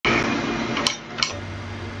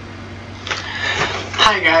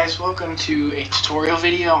Hi guys, welcome to a tutorial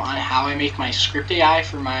video on how I make my script AI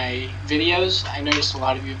for my videos. I noticed a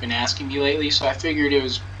lot of you have been asking me lately, so I figured it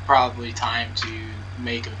was probably time to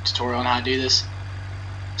make a tutorial on how to do this.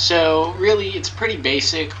 So really it's pretty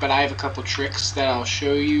basic, but I have a couple tricks that I'll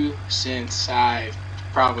show you since I've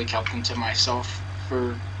probably kept them to myself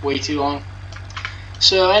for way too long.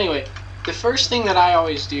 So anyway, the first thing that I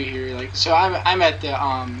always do here, I'm at the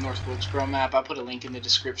North Wilkesboro map. I'll put a link in the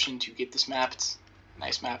description to get this map. It's a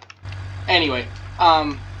nice map. Anyway,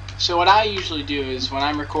 so what I usually do is when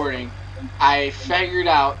I'm recording, I figured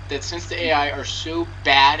out that since the AI are so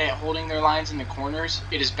bad at holding their lines in the corners,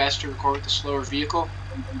 it is best to record with a slower vehicle.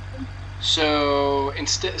 So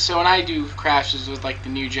when I do crashes with like the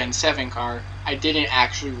new Gen 7 car, I didn't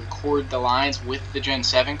actually record the lines with the Gen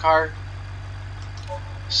 7 car.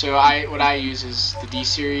 So what I use is the D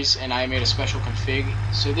series, and I made a special config.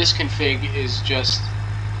 So this config is just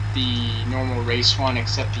the normal race one,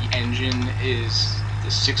 except the engine is the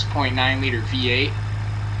 6.9 liter V8.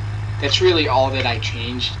 That's really all that I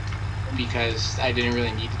changed because I didn't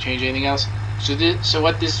really need to change anything else. So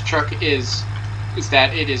what this truck is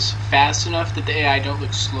that it is fast enough that the AI don't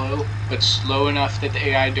look slow, but slow enough that the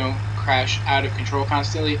AI don't crash out of control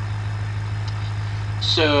constantly.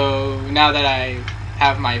 So now that I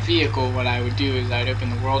have my vehicle, what I would do is I'd open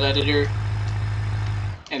the world editor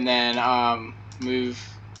and then move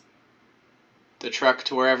the truck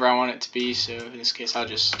to wherever I want it to be. So in this case I'll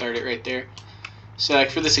just start it right there. So like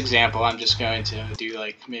for this example I'm just going to do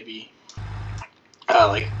like maybe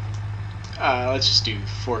let's just do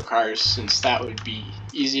 4 cars since that would be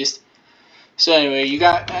easiest. So anyway, you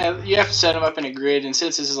have to set them up in a grid, and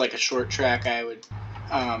since this is like a short track I would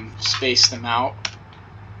space them out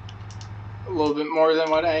a little bit more than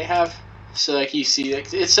what I have, so like you see,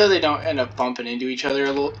 like, it's so they don't end up bumping into each other a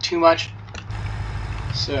little too much.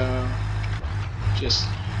 So just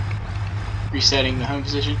resetting the home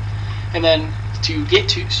position, and then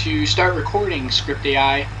to start recording script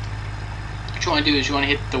AI, what you want to do is you want to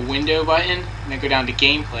hit the window button and then go down to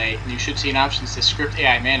gameplay, and you should see an option that says script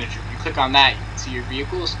AI manager. When you click on that, you can see your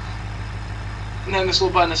vehicles, and then this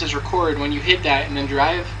little button that says record. When you hit that and then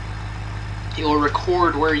drive, it will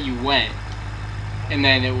record where you went, and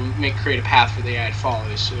then it will create a path for the AI to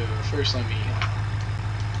follow. So first let me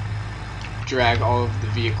drag all of the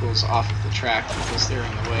vehicles off of the track because they're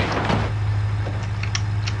in the way.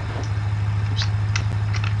 Oops.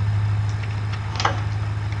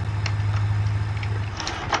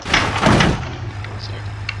 Sorry.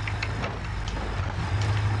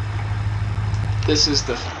 This is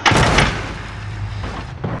the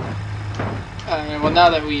well, now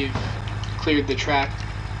that we've cleared the track,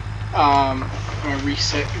 I'm going to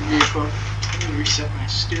reset your vehicle. I'm going to reset my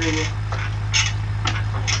steering wheel.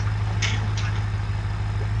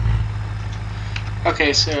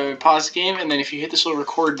 Okay, so pause the game, and then if you hit this little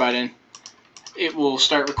record button, it will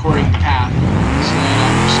start recording the path. So then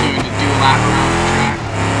I'm just going to do a lap around the track.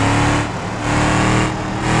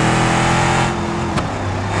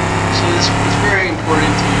 So this is very important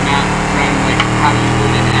to not run like how you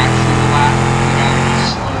would in an actual lap. You gotta be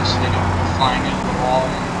slow so they don't go flying into the wall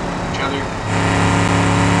and each other.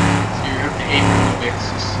 So you have to aim a little bit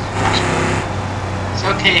because this works for you. It's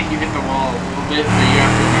okay if you hit the wall a little bit, but you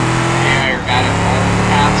have to remember the AI are bad at all the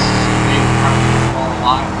paths, so they will probably hit the wall a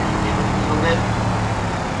lot where you hit it a little bit.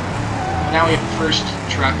 Now we have the first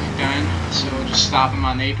truck done, so we'll just stop them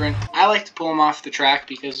on the apron. I like to pull them off the track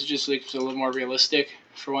because it just looks a little more realistic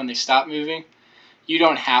for when they stop moving. You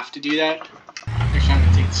don't have to do that. Actually, I'm going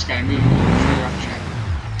to take this guy moving a little further off the track.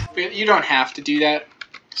 But you don't have to do that.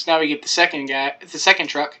 So now we get the second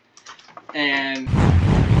truck, and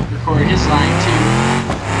record his line too.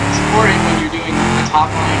 It's important when you're doing the top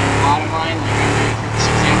line and the bottom line, like I'm doing for this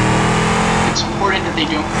example. It's important that they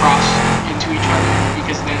don't cross into each other,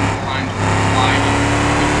 because then the lines will collide and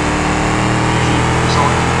usually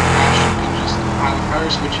result in a crash and just a pile of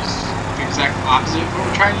cars, which is the exact opposite of what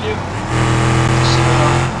we're trying to do. So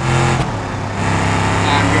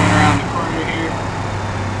I'm going around the corner here.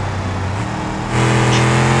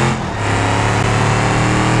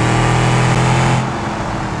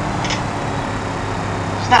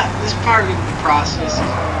 This part of the process is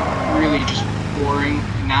really just boring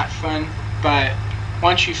and not fun, but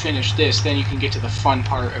once you finish this, then you can get to the fun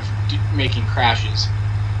part of making crashes.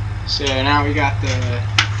 So now we got the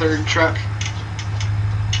third truck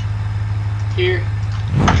here.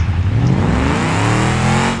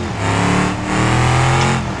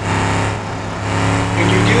 When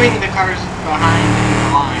you're doing the cars behind in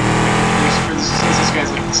the line, since this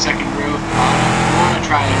guy's like the second row at the bottom, you want to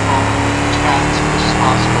try to follow as fast as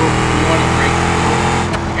possible. You want to brake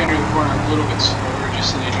enter the corner a little bit slower,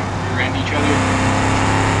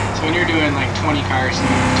 20 cars and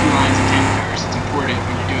 2 lines of 10 cars, it's important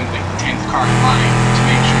when you're doing like the 10th car in line to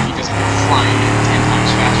make sure he doesn't go flying in 10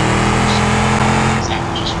 times faster than yours, because that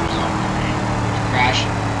will just result in a crash,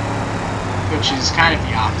 which is kind of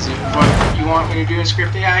the opposite of what you want when you're doing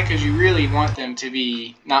script AI, because you really want them to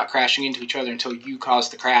be not crashing into each other until you cause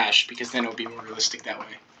the crash, because then it'll be more realistic that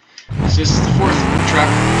way. So this is the 4th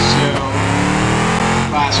truck, so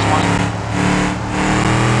last one.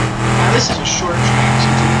 Now this is a short track, so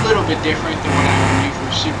it's a little bit different than what I would do for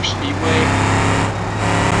a super speedway.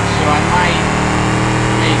 So I might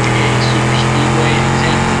make a super speedway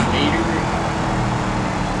example later,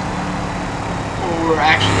 or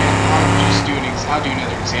actually I'll do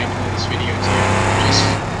another example in this video too, just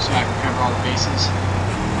so I can cover all the bases.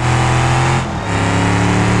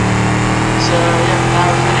 So yeah,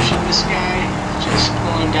 now we're finishing this guy, just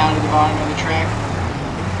pulling him down to the bottom of the track.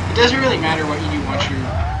 It doesn't really matter what you do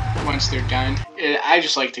once they're done. I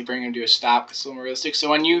just like to bring them to a stop because it's a little more realistic. So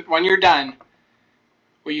when you're done,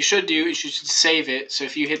 what you should do is you should save it. So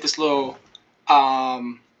if you hit this little,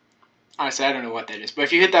 honestly I don't know what that is, but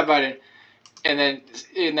if you hit that button, and then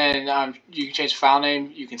you can change the file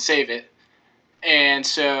name, you can save it. And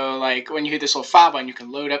so like when you hit this little file button, you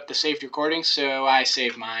can load up the saved recordings. So I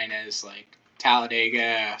saved mine as like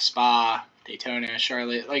Talladega, Spa, Daytona,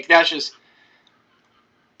 Charlotte. Like that's just,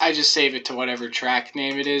 I just save it to whatever track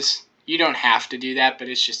name it is. You don't have to do that, but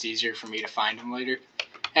it's just easier for me to find them later.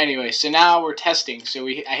 Anyway, so now we're testing. So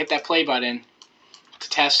I hit that play button to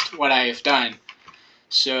test what I have done.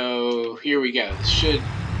 So here we go. This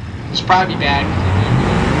will probably be bad because I'm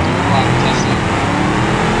going to do a lot of testing.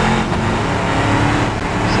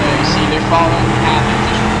 So you see they're following the path I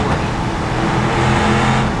just recorded.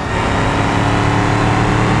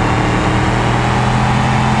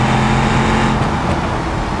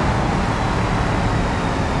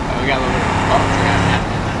 Oh, we got a little bit of bump draft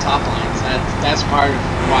happening at the top lines. That's part of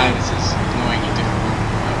why this is annoying and difficult.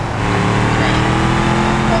 Crashing.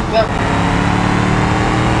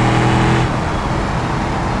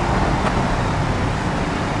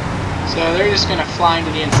 So they're just going to fly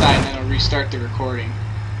into the inside and then it'll restart the recording.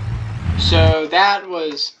 So that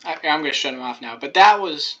was, I'm going to shut them off now, but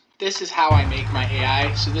this is how I make my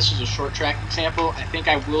AI. So this is a short track example. I think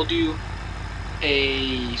I will do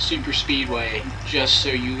a super speedway just so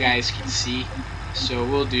you guys can see. So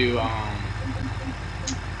we'll do,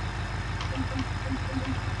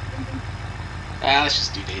 let's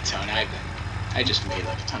just do Daytona. I just made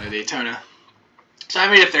like a ton of Daytona. So I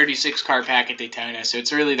made a 36 car pack at Daytona, so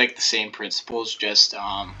it's really like the same principles, just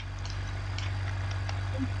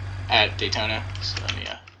at Daytona. So let me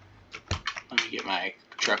get my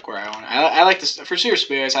truck where I want it. I like to, for super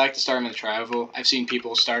speedways, I like to start them in the tri-oval. I've seen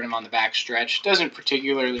people start them on the back stretch. Doesn't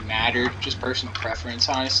particularly matter, just personal preference,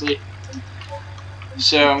 honestly.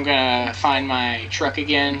 So I'm gonna find my truck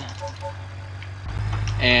again,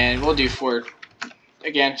 and we'll do Ford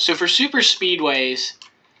again. So for super speedways,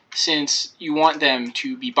 since you want them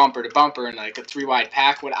to be bumper to bumper in like a 3-wide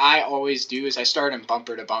pack, what I always do is I start them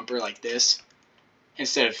bumper to bumper like this,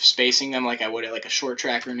 instead of spacing them like I would at like a short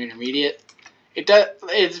track or an intermediate. It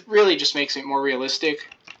really just makes it more realistic.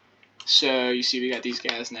 So you see we got these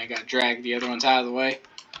guys, and I got to drag the other ones out of the way.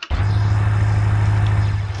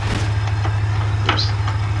 Oops.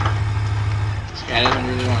 This guy doesn't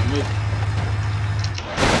really want to move.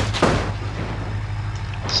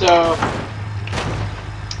 So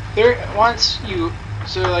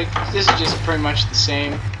this is just pretty much the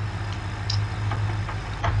same.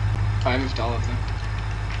 Oh, I moved all of them.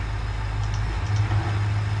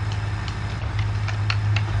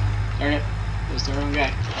 Darn it, that was the wrong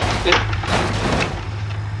guy.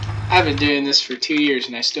 I've been doing this for 2 years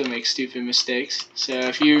and I still make stupid mistakes. So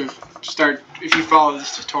if you follow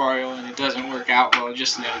this tutorial and it doesn't work out well,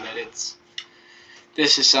 just know that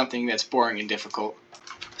this is something that's boring and difficult.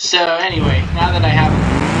 So anyway, now that I'm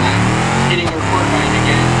hitting the record button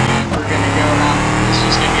again, and we're going to go around, this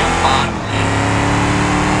is going to be on the bottom lane.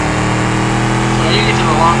 So when you get to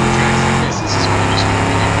the longer tracks like this is when you're just going to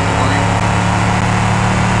be really boring.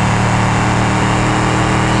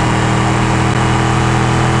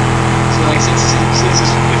 So like since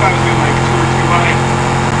if I was doing like 2 or 3 wide,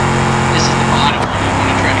 this is the bottom line. You want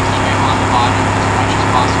to try to keep it on the bottom as much as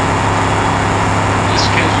possible. Just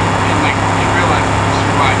because in real life, when you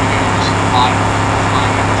survive, you go just to the bottom,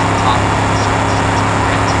 flying up to the top. So it's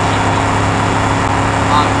great to keep it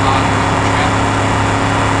on the bottom of the track.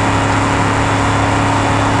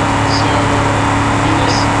 So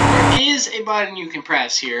there is a button you can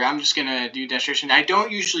press here. I'm just gonna do demonstration. I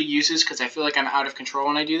don't usually use this because I feel like I'm out of control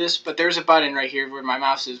when I do this, but there's a button right here where my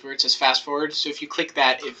mouse is, where it says fast forward. So if you click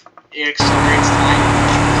that, it accelerates time.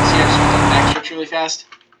 See, I just put an extra switch really fast,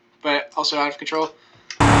 but also out of control.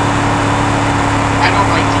 I don't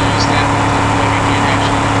like to use that method, like I can't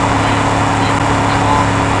actually control my vehicle at all.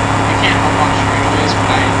 I can't help on straightaways,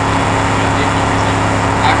 but I did because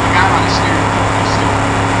I'm on a steering wheel, I still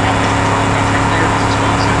have the control of my truck there because it's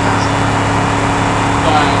going so fast.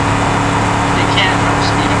 But it can help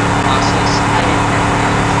speed up the process. I don't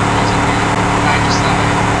recommend using that, but I just thought I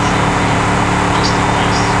would show you just in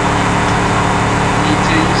case you need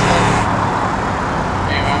to use that.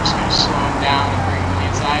 Anyway, I'm just going to slow him down and bring him to the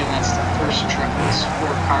inside, and that's the first truck in this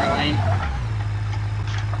 4-car lane.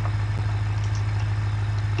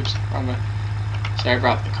 Oops, sorry, I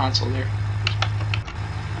brought the console there.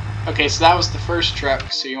 Okay, so that was the first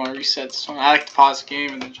truck, so you want to reset this one. I like to pause the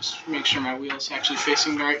game and then just make sure my wheel is actually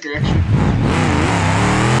facing the right direction.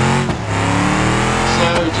 So,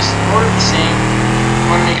 just more of the same. You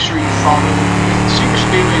want to make sure you follow, with super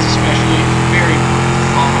speedways especially, it's very important to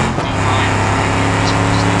follow the line in front of you as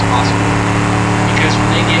closely as possible. Because when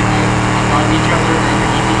they get above each other or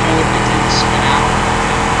underneath each other, they tend to spin out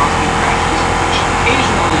and cause big crashes, which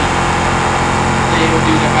occasionally they will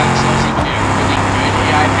do that by themselves even in a really good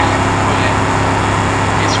AI pack, but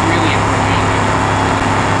it's really annoying that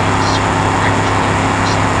it's record every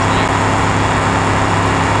single time.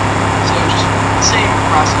 So just the same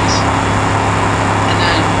process, and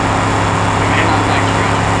then I'm heading on back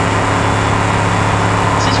stretch.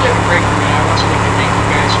 Since we have a break room, I would also like to thank you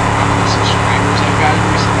guys for how many subscribers I've gotten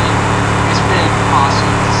recently. It's been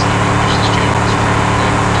awesome to see how much this channel has grown.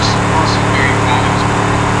 I'm just also very proud of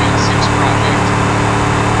this 6 project.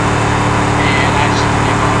 And I just want to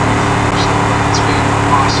give all of you for support. It's been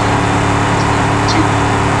awesome. It's been 2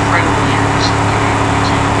 incredible years of doing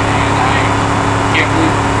YouTube, and I can't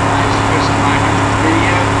believe I was posting my 100th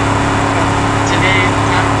video today at the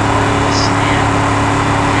time of recording this, and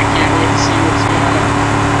I can't wait to see what's going on.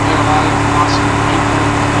 I've met a lot of awesome people in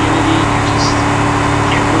the community, and I just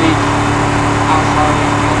can't believe how far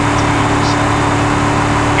we've come together. So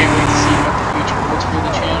I can't wait to see what the future holds for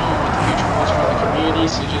the channel and what the future holds for the community.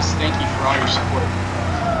 So just thank you for all your support.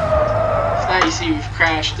 So now you see we've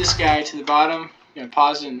crashed this guy to the bottom. I'm going to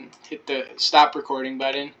pause and hit the stop recording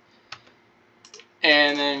button.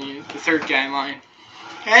 And then the third guy in line.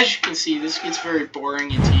 As you can see, this gets very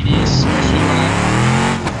boring and tedious, especially when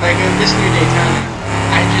like this new Daytona.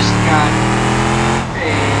 I just got I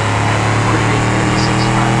recorded a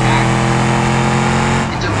 36-car pack.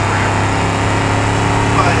 It took forever.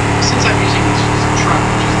 But since I'm using this as a truck,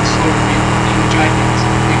 which is the slower vehicle thing, which I think is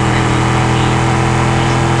a big benefit for me,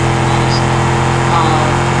 honestly,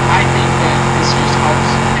 I think that this just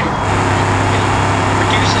helps. It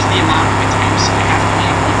reduces the amount of attempts I have to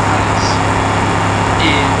make because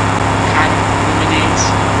it kind of eliminates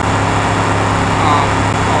all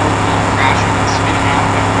of the crashing and spinning out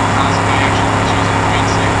that would cause if I actually was using Gen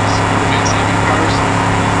 6 or Gen 7 cars.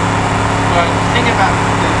 But the thing about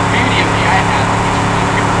the beauty of the iPad is you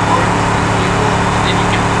can record the vehicle and then you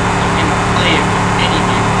can play it with any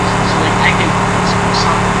vehicles. So like I can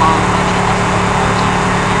follow a bunch of F1 cars on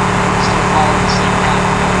here and still follow the same path.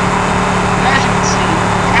 But as you can see,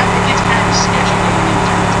 it gets kind of sketchy going into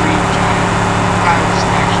turn 3, which if I was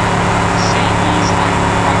to actually say these, I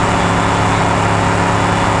would probably do that.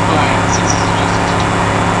 But since this is just a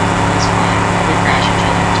tutorial, it's fine. They crash each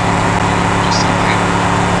other in turn 3, and you just see that.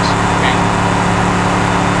 Okay.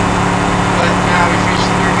 But now we finished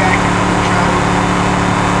the third guy, can we try it?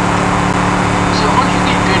 So once you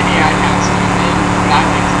get good AI paths, then what I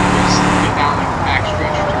like to do is get down like the back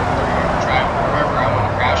stretch of turn 3 and drive wherever I want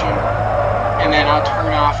to crash in. And then I'll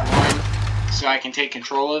turn off one so I can take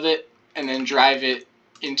control of it and then drive it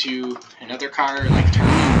into another car, like turn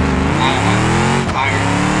fire,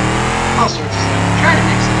 all sorts of stuff. Try to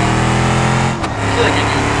mix it up. I feel like I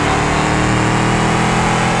do a good job of that.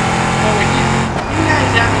 But if you guys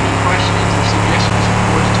have any questions or suggestions for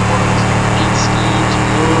more tutorials like paint schemes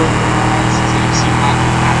or mods, since I've seen a lot of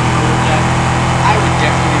people have code that, I would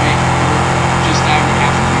definitely make more. Just I would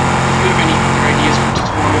have to. If you have any other ideas for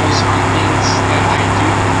tutorials on things that I do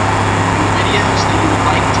in the videos that you would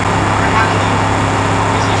like to learn how to do,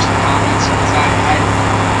 please leave some comments because I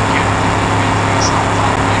can't really think of anything else off the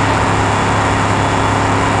top of my head.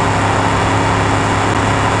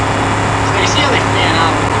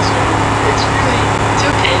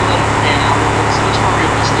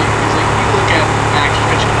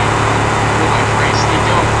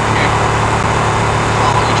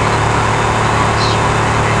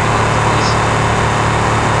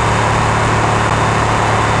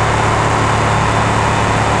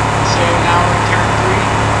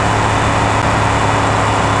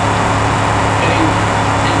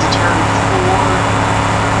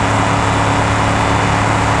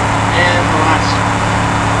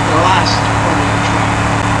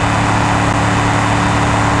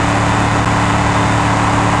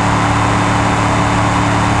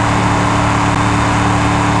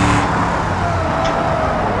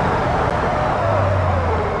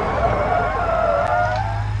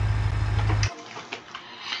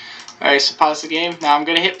 Alright, so pause the game. Now I'm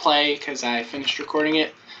going to hit play because I finished recording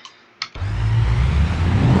it.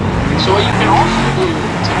 So what you can also do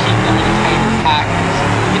to keep them in a tighter pack is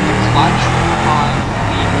if you hit the clutch on the car,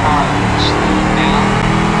 slow it down,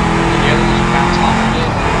 and the other ones bounce off of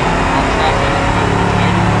it, on traffic,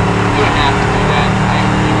 tighter. You don't have to do that. I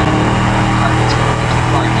really recommend the car gets going to keep the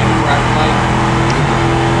car getting where I would like.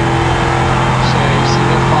 So you see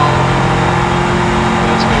they're following.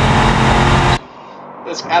 That's good.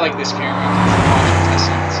 I like this camera because I'm watching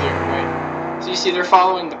testing and see everybody. So you see they're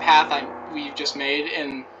following the path we've just made,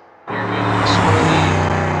 and they're really swirly,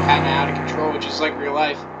 kind of out of control, which is like real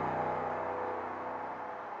life.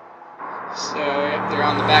 So yep, they're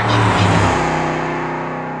on the back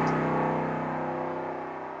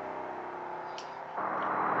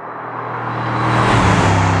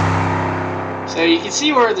stretch. So you can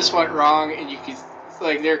see where this went wrong, and you can,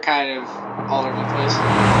 like, they're kind of all over the place.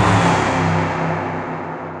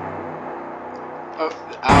 Oh,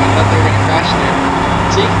 I thought they were going to crash there.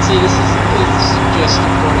 So you can see this is just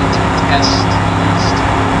important to test used.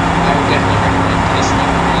 I would definitely recommend testing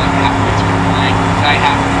like halfway through the line. I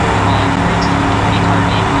have a line where it's like a 20 car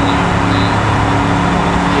game line, and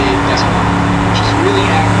it doesn't work, which is really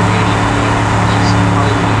aggravating, but just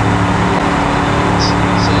hardly.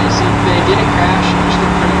 So you see they didn't crash, they're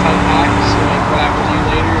still pretty tight pack. So like what I would do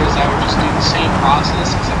later is I would just do the same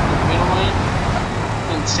process except for the middle lane,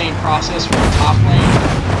 and the same process for the top lane.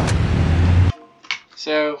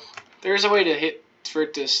 So there's a way to hit for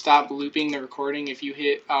it to stop looping the recording. If you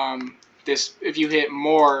hit if you hit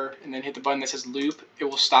more and then hit the button that says loop, it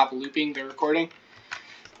will stop looping the recording.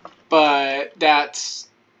 But that's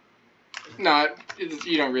not,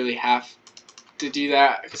 you don't really have to do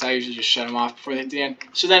that because I usually just shut them off before they hit the end.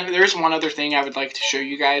 So then there's one other thing I would like to show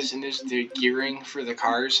you guys, and this is the gearing for the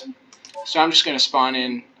cars. So I'm just going to spawn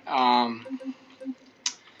in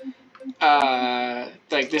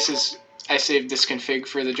like this is, I saved this config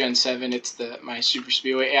for the Gen 7. It's my Super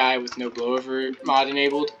Speedway AI with no blowover mod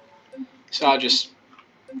enabled. So I'll just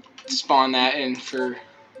spawn that in for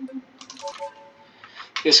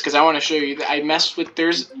this because I want to show you that I messed with,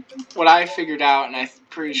 there's what I figured out, and I'm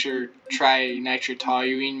pretty sure try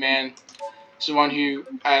Nitrotoluene Man is the one who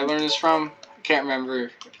I learned this from. I can't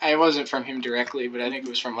remember. I wasn't from him directly, but I think it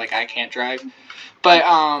was from like I Can't Drive. But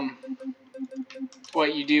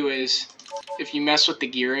what you do is if you mess with the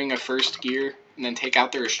gearing of first gear and then take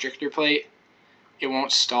out the restrictor plate, it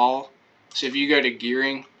won't stall. So if you go to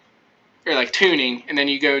gearing or like tuning, and then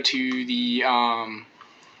you go to the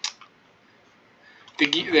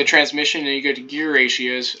transmission, and you go to gear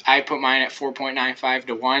ratios, I put mine at 4.95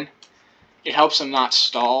 to 1. It helps them not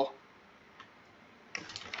stall.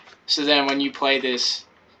 So then when you play this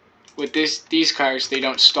with these cars, they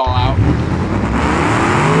don't stall out.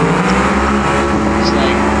 It's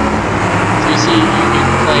like, so you see, you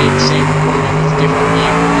can play the same recording with different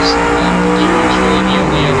vehicles. The gearing is really the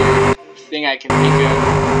only other thing I can think of.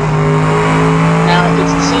 Now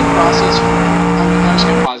it's the same process for, I'm just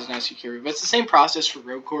gonna pause it now so you can hear me, but it's the same process for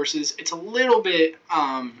road courses. It's a little bit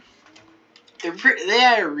they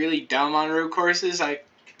are really dumb on road courses. I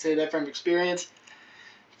can say that from experience.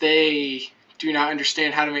 They do not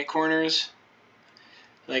understand how to make corners.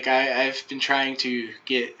 Like I've been trying to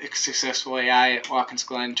get a successful AI at Watkins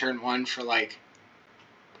Glen Turn 1 for like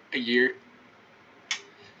a year.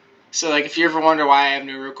 So like if you ever wonder why I have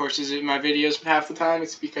no road courses in my videos half the time,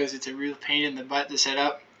 it's because it's a real pain in the butt to set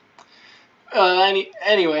up.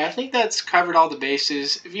 Anyway, I think that's covered all the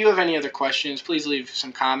bases. If you have any other questions, please leave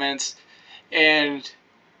some comments. And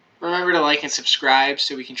remember to like and subscribe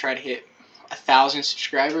so we can try to hit 1,000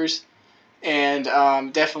 subscribers. And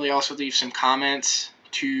definitely also leave some comments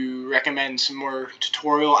to recommend some more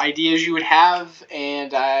tutorial ideas you would have.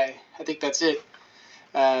 And I think that's it.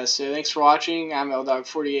 So thanks for watching. I'm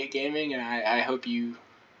LDog48 Gaming, and I hope you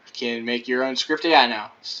can make your own script AI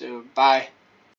now. So bye.